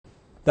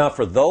Now,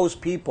 for those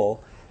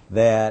people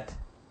that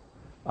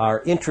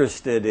are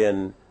interested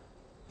in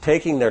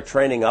taking their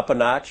training up a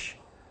notch,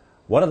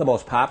 one of the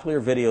most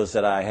popular videos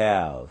that I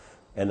have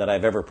and that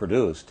I've ever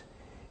produced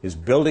is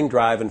Building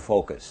Drive and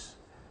Focus.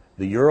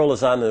 The URL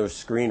is on the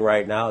screen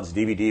right now. It's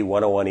DVD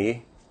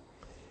 101E.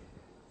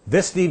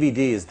 This DVD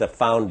is the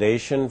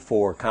foundation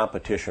for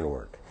competition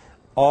work,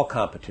 all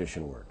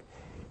competition work.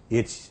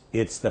 It's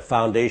the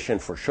foundation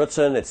for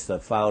Schutzen. It's the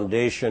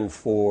foundation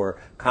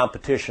for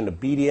competition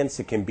obedience.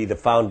 It can be the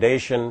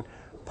foundation,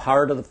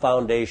 part of the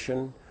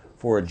foundation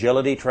for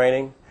agility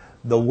training.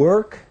 The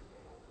work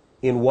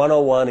in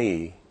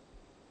 101E,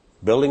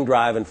 Building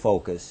Drive and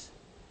Focus,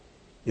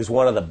 is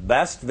one of the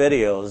best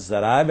videos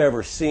that I've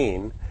ever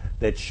seen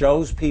that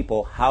shows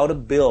people how to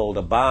build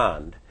a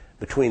bond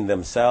between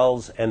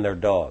themselves and their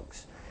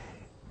dogs.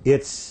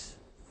 Its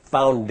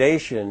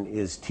foundation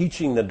is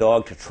teaching the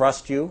dog to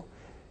trust you.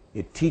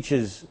 It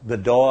teaches the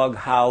dog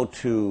how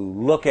to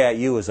look at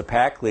you as a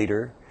pack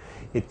leader.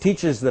 It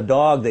teaches the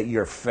dog that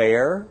you're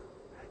fair.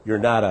 You're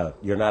not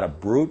a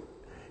brute,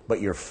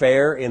 but you're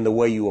fair in the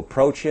way you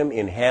approach him,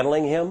 in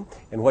handling him,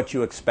 and what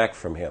you expect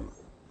from him.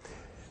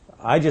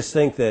 I just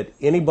think that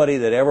anybody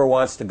that ever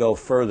wants to go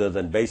further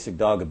than basic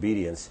dog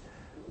obedience,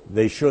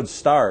 they should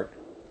start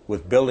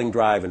with Building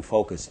Drive and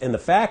Focus. And the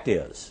fact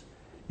is,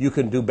 you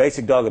can do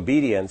basic dog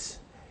obedience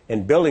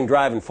and Building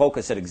Drive and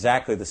Focus at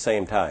exactly the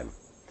same time.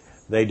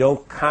 They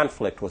don't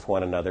conflict with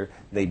one another.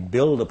 They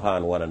build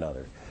upon one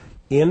another.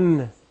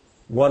 In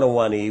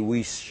 101E,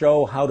 we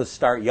show how to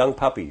start young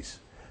puppies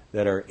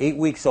that are 8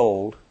 weeks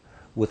old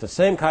with the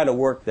same kind of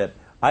work that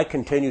I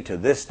continue to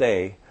this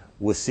day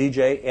with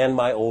CJ and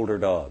my older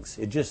dogs.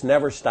 It just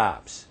never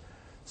stops.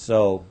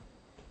 So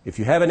if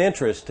you have an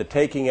interest to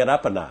taking it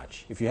up a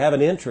notch, if you have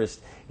an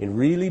interest in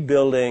really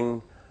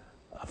building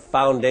a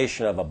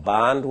foundation of a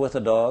bond with a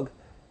dog,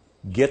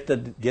 get the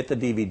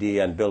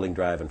DVD on Building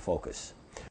Drive and Focus.